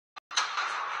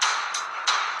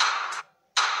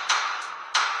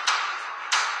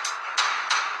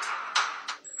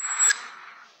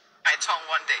tongue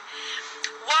one day.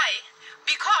 Why?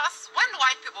 Because when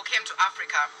white people came to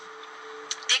Africa,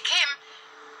 they came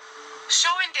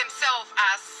showing themselves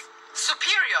as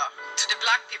superior to the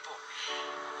black people,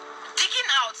 digging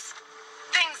out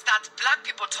things that black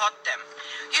people taught them.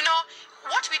 You know,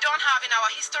 what we don't have in our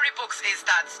history books is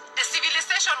that the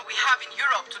civilization we have in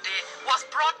Europe today was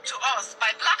brought to us by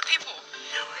black people.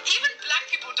 Even black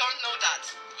people don't know that.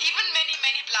 Even many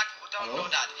black people don't know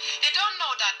that. They don't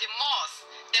know that the Moors,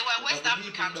 they were West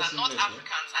Africans and North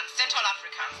Africans and Central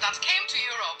Africans that came to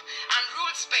Europe and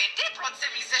ruled Spain. They brought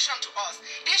civilization to us.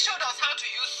 They showed us how to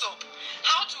use soap,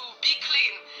 how to be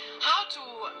clean, how to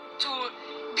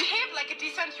behave like a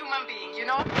decent human being, you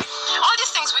know? All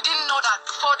these things we didn't know that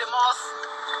before the Moors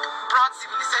brought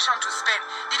civilization to Spain.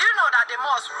 Did you know that the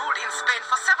Moors ruled in Spain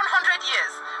for 700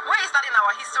 years? Where is that in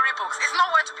our history books? It's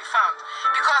nowhere to be found.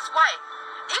 Because why?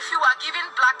 If you are giving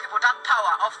black people that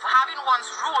power of having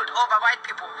once ruled over white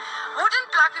people, wouldn't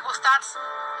black people start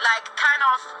like kind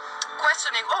of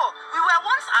questioning, oh, we were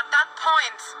once at that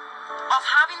point of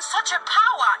having such a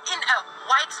power in a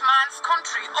white man's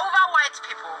country over white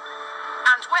people,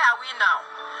 and where are we now?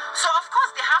 So of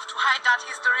course they have to hide that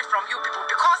history from you people,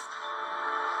 because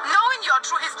knowing your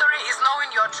true history is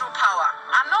knowing your true power,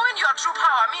 and knowing your true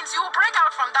power means you will break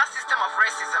out from that system of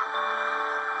racism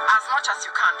as much as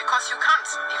you can, because you can't.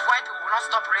 If white people will not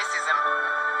stop racism,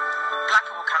 black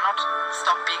people cannot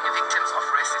stop being victims of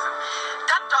racism.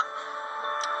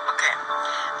 Okay,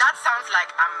 that sounds like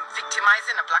I'm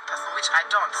victimizing a black person, which I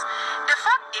don't. The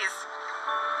fact is,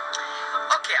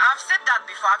 okay, I've said that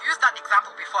before, I've used that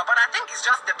example before, but I think it's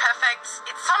just the perfect,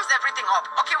 it sums everything up.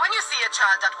 Okay, when you see a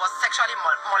child that was sexually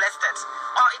molested,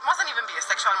 or it mustn't even be a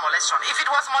sexual molestation, if it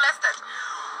was molested,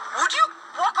 would you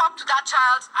walk up to that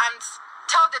child and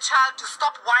tell the child to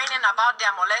stop whining about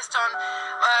their molestation,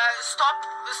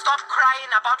 stop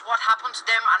crying about what happened to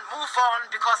them and move on,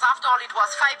 because after all it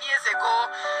was 5 years ago,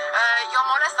 your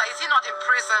molester, is he not in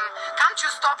prison? Can't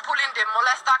you stop pulling the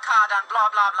molester card and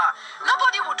blah blah blah?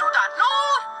 Nobody would do that. No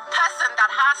person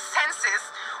that has senses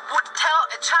would tell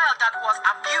a child that was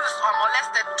abused or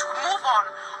molested to move on,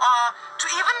 or to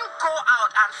even go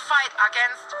out and fight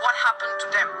against what happened to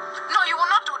them. No, you will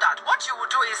not do that. What you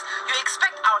will do is you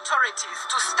expect authorities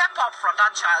to step up for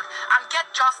that child and get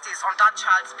justice on that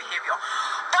child's behavior.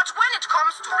 But when it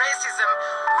comes to racism,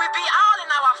 we be all in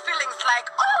our feelings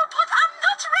like, oh, but I'm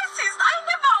not racist. I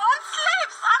never owned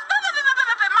slaves.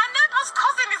 My neighbor's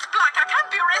cousin is black. I can't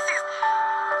be racist.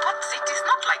 But it is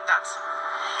not like that.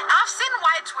 I've seen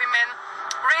white women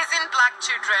raising black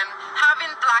children,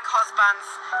 having black husbands,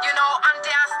 you know, and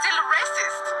they are still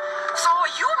racist. So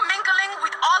you mingling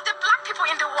with all the black people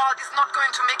in the world is not going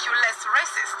to make you less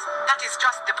racist. That is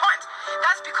just the point.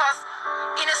 That's because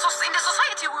in the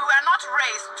society we were not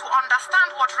raised to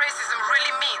understand what racism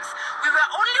really means. We were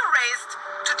only raised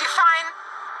to define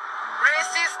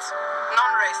racist,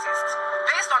 non-racist,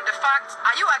 based on the fact,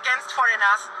 are you against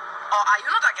foreigners or are you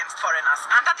not against foreigners?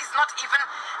 And that is not even,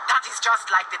 that is just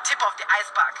like the tip of the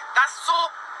iceberg. That's so...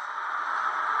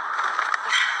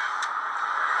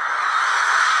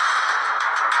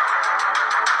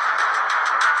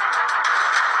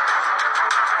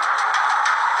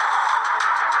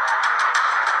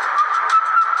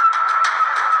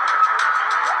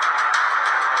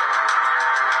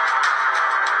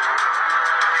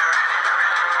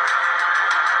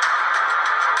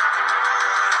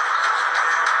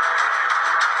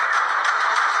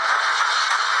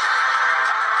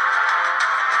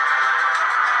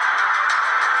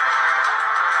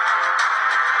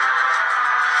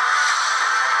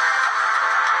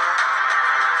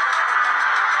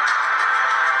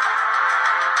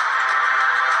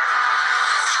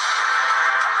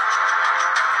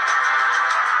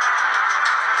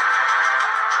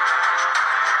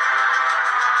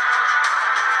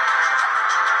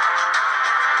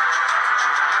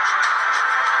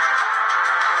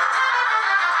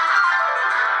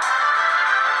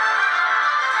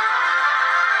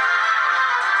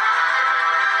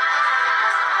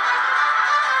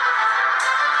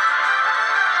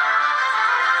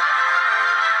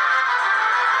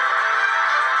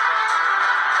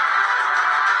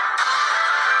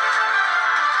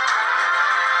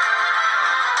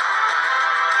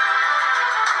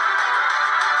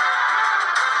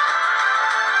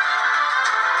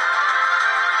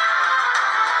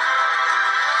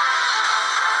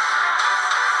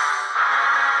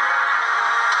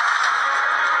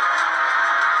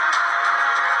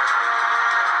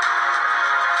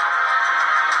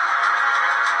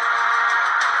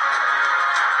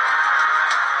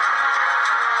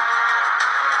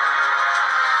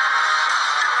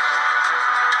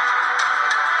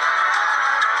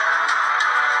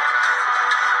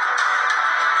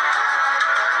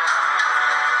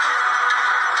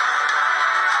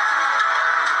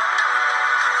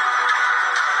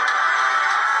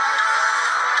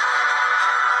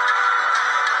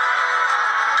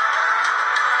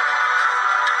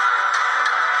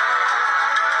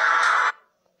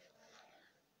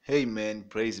 Amen.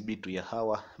 Praise be to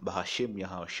Yahweh. Bahashem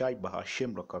Yahawashai.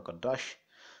 Bahashem Rakakadash.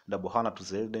 Double honor to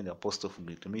the elder and the apostle of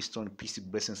Great Millstone. Peace,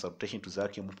 blessing, salutation to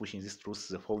Zaki and pushing these truths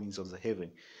the fountains of the heaven.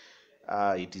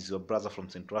 It is your brother from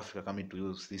Central Africa coming to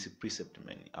use this precept,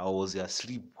 man. I was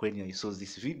asleep when I saw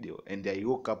this video and I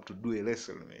woke up to do a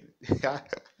lesson, man.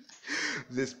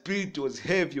 The spirit was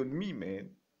heavy on me, man.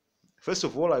 First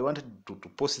of all, I wanted to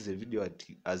post the video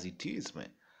as it is, man.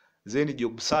 Then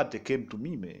Job Sate came to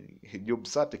me, man. Job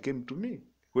Sate came to me.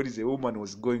 When the woman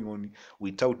was going on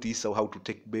without Esau how to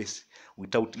take base,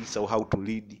 without Esau how to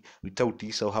lead, without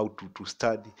Esau how to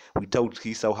study, without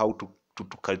Esau how to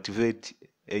cultivate,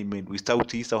 amen,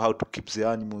 without Esau how to keep the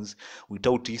animals,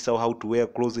 without Esau how to wear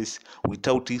clothes,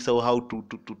 without Esau how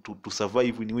to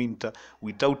survive in winter,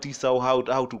 without Esau how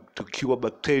to cure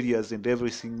bacteria and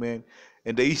everything, man.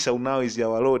 And the Esau now is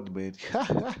our Lord, man.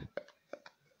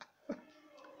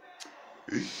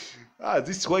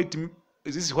 This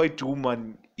white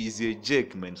woman is a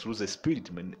jerk, man, through the spirit,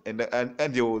 man.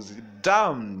 And he was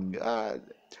damn.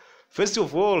 First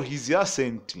of all, his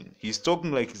accent, he's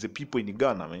talking like the people in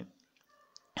Ghana, man.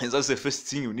 And that's the first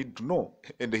thing you need to know.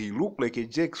 And he looked like a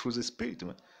jerk through the spirit,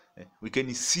 man. We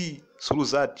can see through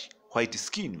that white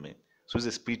skin, man. Through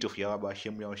the spirit of Yahweh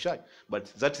Hashem Yahushai.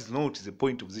 But that is not the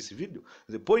point of this video.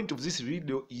 The point of this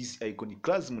video is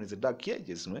iconoclasm in the dark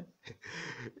ages, man.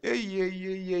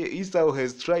 Esau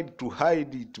has tried to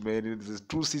hide it, man. The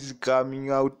truth is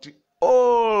coming out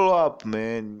all up,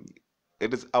 man.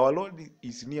 Our Lord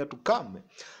is near to come, man.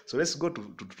 So let's go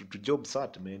to Job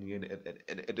Sat, man,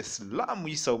 and slam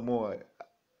Esau more.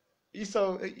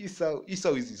 Esau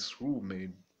is true,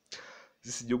 man.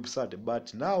 This is Job Sat,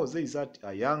 but now there is that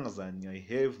a younger than I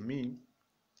have me.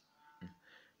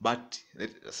 But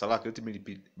let me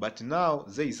repeat. But now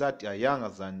there is that a younger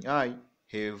than I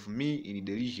have me in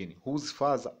the region, whose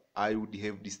father I would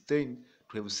have disdained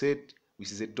to have set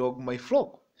with the dog my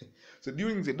flock. So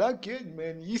during the dark age,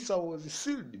 man, Esau was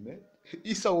sealed, man.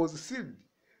 Esau was sealed.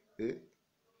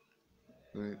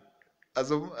 As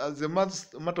a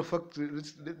matter of fact,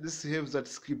 let's have that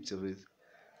scripture, man.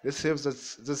 Let's have that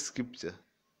scripture.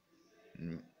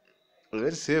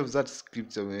 Let's have that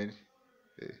scripture, man.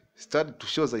 Start to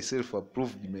show thyself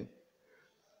approved, man.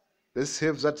 Let's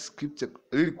have that scripture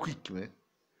really quick, man.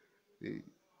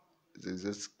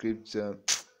 That scripture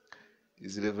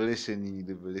is Revelation.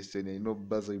 I know,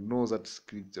 Baza, you know that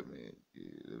scripture, man.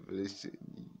 Revelation.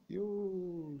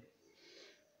 Yo,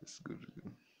 it's good.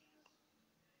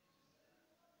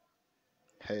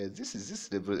 Hey, this is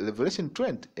Revelation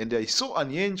 20. And I saw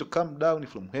an angel come down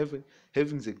from heaven,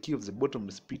 having the key of the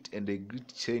bottomless pit and a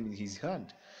great chain in his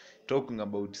hand. Talking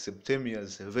about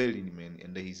Septimius Severin, man,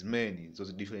 and his men,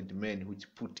 those different men which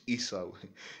put Esau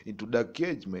into dark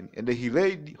age, man. And he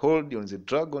laid hold on the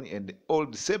dragon and the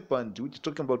old serpent, which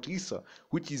talking about Esau,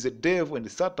 which is the devil and the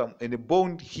Satan, and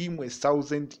bound him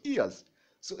 1,000 years.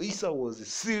 So Esau was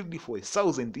sealed for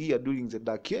 1,000 years during the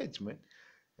dark age, man.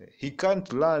 He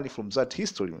can't learn from that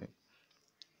history, man.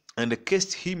 And they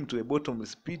cast him to a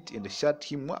bottomless pit and shut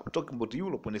him up. Talking about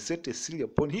Europe, and they set a seal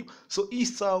upon him. So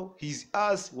Esau, his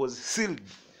ass was sealed.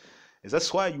 And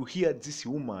that's why you hear this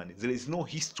woman. There is no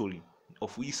history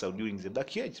of Esau during the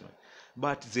dark age, man.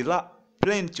 But there are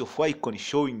plenty of icons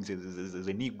showing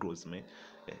the Negroes, man.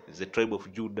 The tribe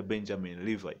of Judah, Benjamin,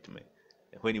 Levite, man.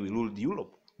 When we ruled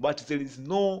Europe. But there is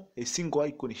no a single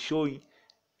icon showing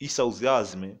Esau's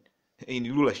ass, man,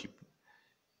 in rulership.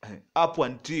 Up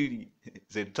until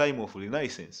the time of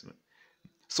Renaissance, man.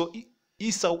 So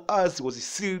Esau as was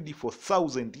sealed for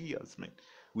 1,000 years, man,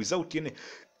 without any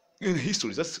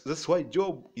history. That's why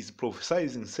Job is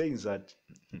prophesying, saying that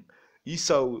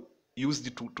Esau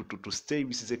used to stay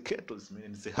with the cattle, man,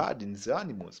 and the herd and the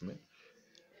animals, man.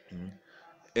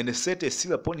 And set a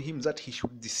seal upon him that he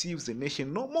should deceive the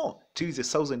nation no more till the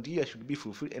 1,000 years should be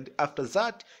fulfilled, and after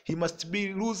that he must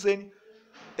be losing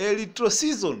a little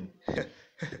season.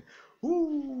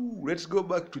 Ooh, let's go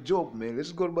back to Job, man.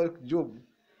 Let's go back to Job.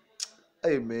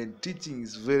 Hey, man, teaching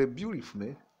is very beautiful,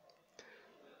 man.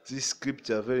 This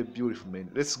scripture very beautiful,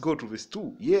 man. Let's go to verse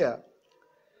 2. Yeah,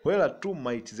 whereto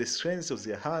might the strength of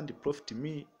their hand profit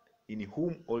me, in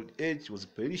whom old age was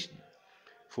perished.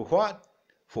 For what?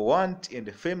 For want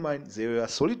and famine they were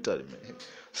solitary, man.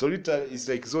 Solitary is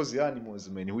like those animals,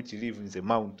 man, which live in the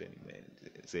mountain, man.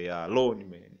 They are alone,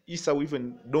 man. Esau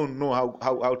even don't know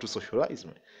how to socialize,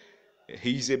 man.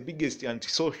 He is the biggest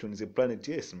antisocial in the planet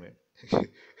Earth, man.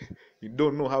 He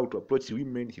don't know how to approach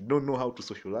women. He don't know how to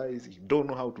socialize. He don't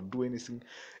know how to do anything.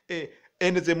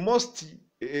 And the most,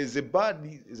 the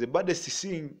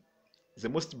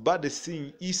most baddest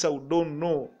thing, Esau don't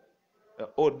know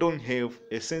or don't have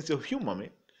a sense of humor,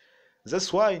 man.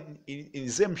 That's why in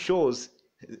them shows,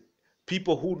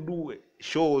 people who do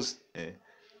shows,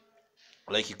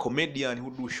 like a comedian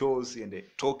who do shows and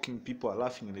talking, people are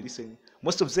laughing and listening.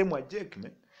 Most of them are jerk,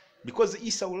 man, because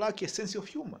Esau lack a sense of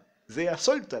humor. They are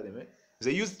solitary, man.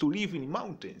 They used to live in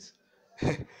mountains.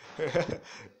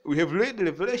 We have read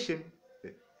Revelation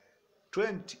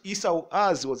 20. Esau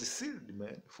as was sealed,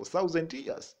 man, for 1,000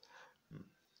 years,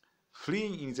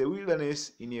 fleeing in the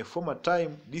wilderness in a former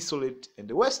time, desolate and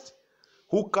the west,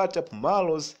 who cut up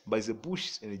mallows by the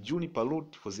bushes and juniper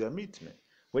root for their meat, man.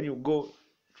 When you go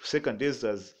to second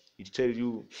Ezra, it tells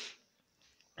you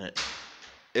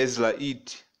Ezra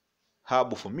eat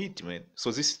herb for meat, man.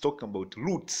 So this is talking about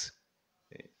roots,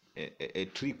 a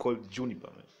tree called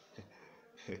juniper, man.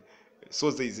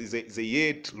 So they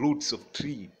ate roots of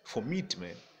tree for meat,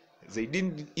 man. They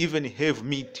didn't even have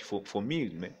meat for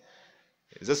meal, man.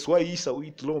 That's why Esau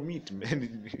eat raw meat,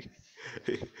 man.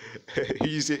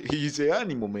 He is an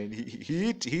animal, man. He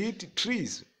eat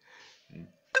trees.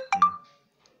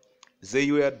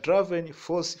 They were driven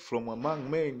forth from among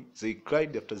men. They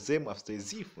cried after them after a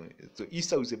thief. So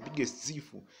Esau is the biggest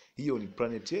thief here on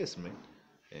planet Earth, man.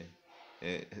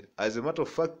 As a matter of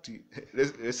fact,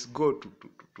 let's go to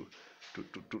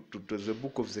the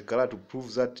book of Zechariah to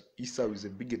prove that Esau is the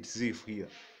biggest thief here.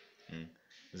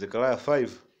 Zechariah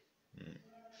 5.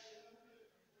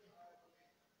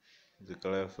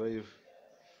 Zechariah 5.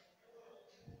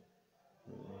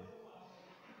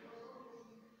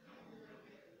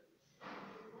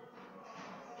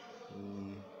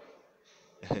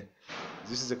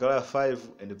 This is Zechariah 5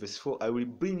 and verse 4. I will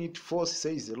bring it forth,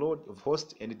 says the Lord of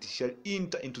hosts, and it shall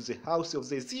enter into the house of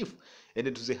the thief, and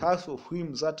into the house of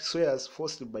him that swears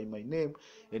falsely by my name,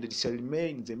 and it shall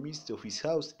remain in the midst of his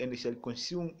house, and it shall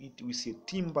consume it with a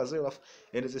timber thereof,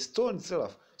 and the stone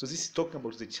thereof. So this is talking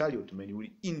about the chariot, man. He will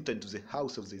enter into the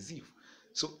house of the thief.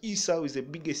 So Esau is the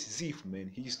biggest thief,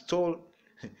 man. He stole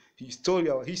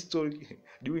our history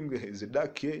during the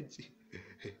dark age,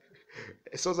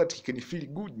 so that he can feel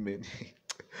good, man.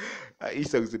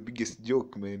 Esau is the biggest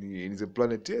joke, man, in the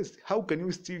planet Earth. How can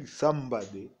you steal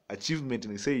somebody achievement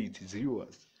and say it is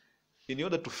yours in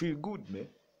order to feel good, man?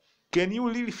 Can you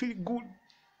really feel good?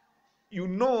 You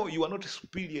know you are not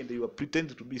superior and you are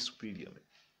pretending to be superior,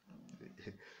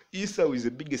 man. Esau is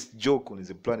the biggest joke on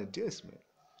the planet Earth, man.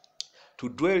 To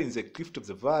dwell in the cliff of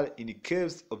the valley, in the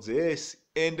caves of the earth,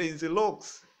 and in the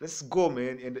rocks. Let's go,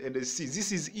 man, and see.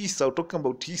 This is Esau, talking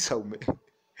about Esau, man.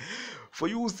 For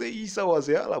you who say Esau was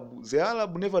the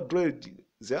Arab never dwelled.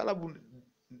 The Arab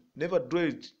never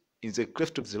dwelled in the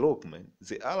cleft of the rock, man.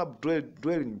 The Arab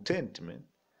dwell in tent, man.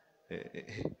 We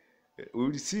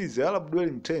will see the Arab dwell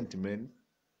in tent, man.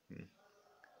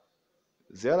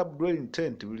 The Arab dwell in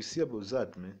tent. We will see about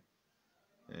that, man.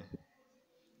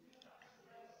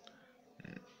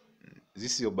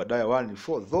 This is Obadiah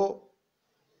 1:4.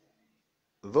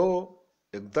 Though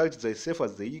exalt thyself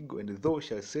as the eagle, and thou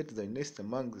shalt set thy nest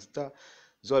among the stars,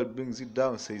 thou will bring thee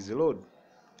down, says the Lord.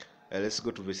 Let's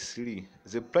go to verse 3.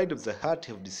 The pride of the heart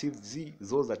have deceived thee,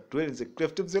 those that dwell in the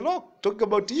cleft of the rock. Talk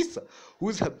about Esau,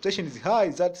 whose habitation is high,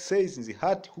 that says in the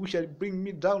heart, who shall bring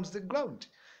me down to the ground?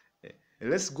 And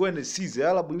let's go and see. The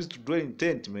Arab used to dwell in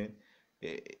tent, man.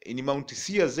 In Mount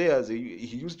Seir there,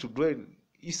 he used to dwell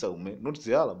Esau, man, not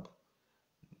the Arab.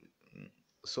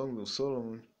 Song of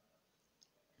Solomon.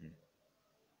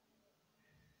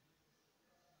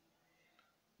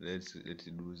 Let's do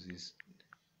this.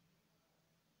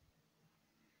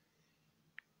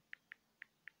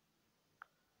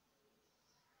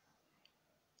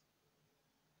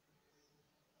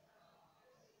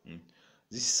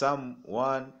 This is Psalm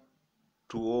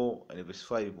 1:2 and verse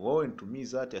 5. Woe unto me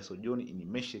that I sojourn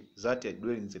in Meshech, that I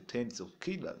dwell in the tents of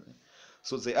Kedar.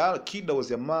 So Kedar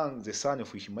was among the son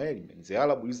of Ishmael. Man. The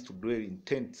Arab used to dwell in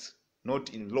tents,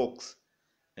 not in rocks.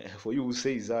 For you who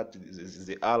say that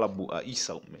the Arab are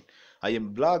Esau, man. I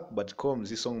am black, but come,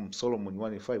 this song of Solomon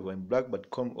 1:5. I am black, but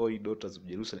come, all ye daughters of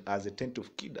Jerusalem, as a tent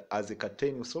of Kedar, as a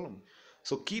curtain of Solomon.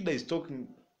 So Kedar is talking.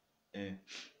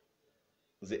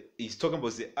 He's talking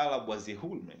about the Arab as a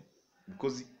whole, man,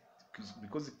 because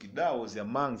Kedar was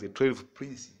among the 12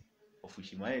 princes of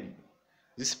Ishmael.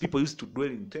 These people used to dwell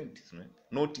in tents, man,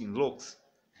 not in rocks.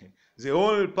 The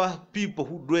only people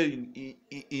who dwell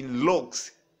in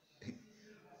rocks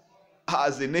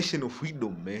as a nation of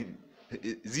freedom, man.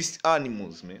 These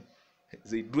animals, man,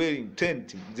 they dwell in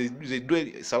tents. They dwell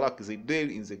in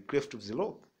the cleft of the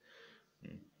rock.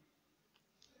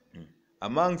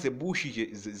 Among the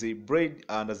bushes they bred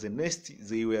under the nest,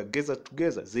 they were gathered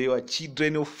together. They were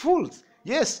children of fools.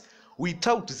 Yes, we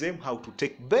taught them how to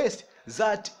take birth.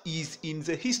 That is in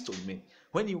the history, man.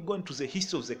 When you go into the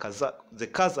history of the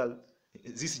Khazar,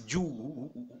 This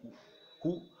Jew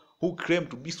who claim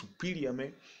to be superior,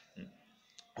 man.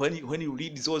 When you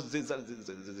read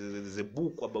the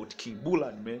book about King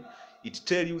Bulan, man, it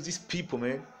tell you these people,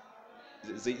 man,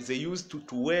 they used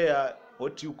to wear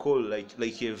what you call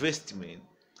like a vest, man.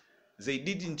 They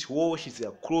didn't wash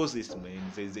their clothes,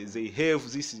 man. They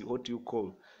have this what you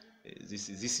call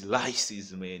this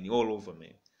lices, man, all over,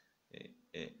 man.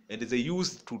 And they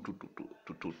used to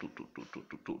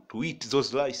eat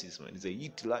those lices, man. They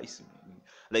eat lice, man.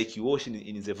 Like you watch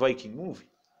in the Viking movie.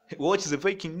 Watch the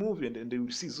Viking movie and they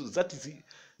will see. So that is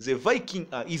the Viking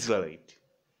are Israelite.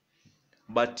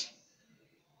 But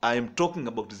I am talking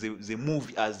about the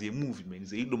movie as a movie, man.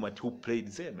 The Edomite who played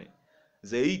there, man.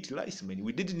 They eat lice, man.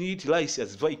 We didn't eat lice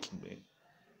as Viking, man.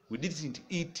 We didn't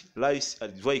eat lice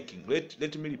as Viking.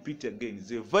 Let me repeat again.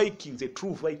 The Viking, the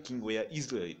true Viking, were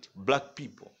Israelite, black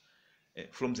people.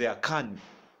 From their Kani,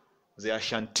 their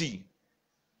Shanti.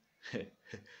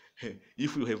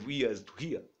 If you have ears to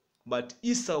hear. But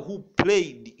Esau, who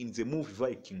played in the movie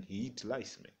Viking, he eat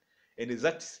lice, man. And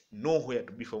that's nowhere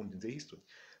to be found in the history.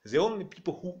 The only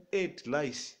people who ate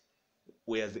lice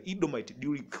were the Edomite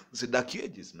during the Dark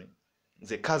Ages, man.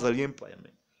 The Khazari Empire,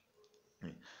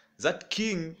 man. That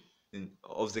king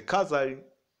of the Khazari,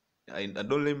 I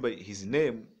don't remember his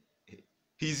name.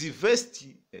 His vest,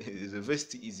 the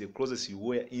vest is the closest you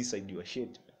wear inside your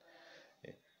shirt,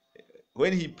 man.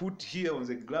 When he put here on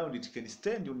the ground, it can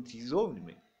stand on his own,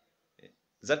 man.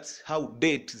 That's how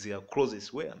dirty their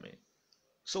clothes were, man.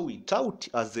 So we taught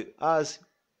as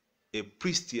a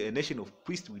priest, a nation of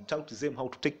priests, we taught them how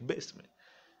to take baths, man.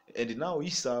 And now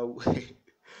Esau,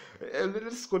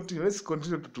 let's continue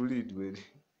to read, man.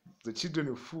 The children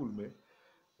of fool, man.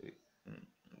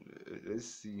 Let's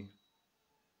see.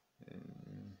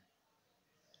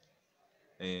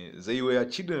 They were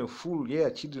children of fool, yeah,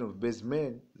 children of base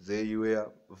men. They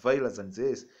were violence and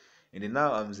this. And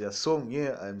now I'm their song,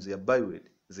 yeah, I'm their byword.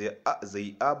 They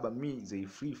abhor me, they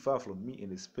flee far from me,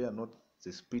 and they spare not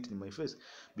the spit in my face.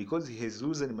 Because he has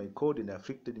loosened my cord and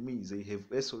afflicted me, they have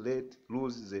also let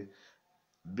loose the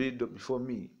bread before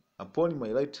me. Upon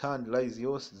my right hand lies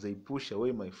yours, they push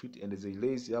away my feet, and they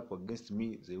raise up against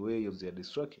me the way of their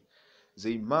destruction.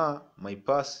 They mar my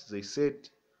path, they set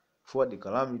forward the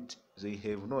calamity, they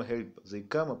have no help. They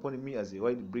come upon me as a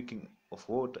wide breaking of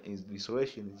water in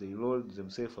desolation, they roll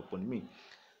themselves upon me.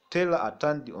 Terror are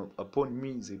turned upon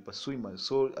me, they pursue my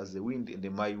soul as the wind,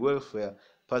 and my welfare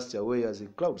passed away as a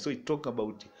cloud. So it talks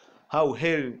about how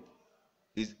hell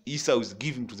Esau is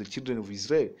giving to the children of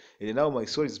Israel, and now my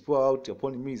soul is poured out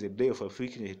upon me, the day of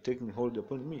affliction is taking hold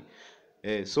upon me.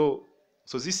 So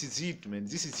this is it, man.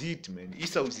 This is it, man.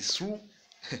 Esau is through,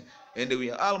 and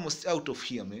we are almost out of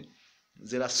here, man.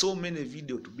 There are so many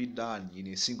videos to be done in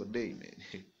a single day, man.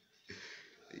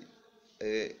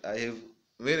 I have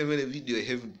many videos I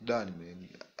haven't done, man.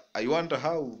 I wonder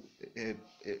how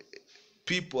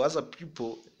other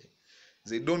people,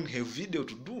 they don't have video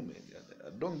to do, man. I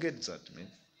don't get that, man.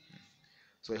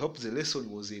 So I hope the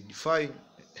lesson was edifying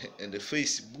and a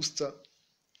face booster.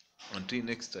 Until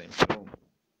next time, shalom.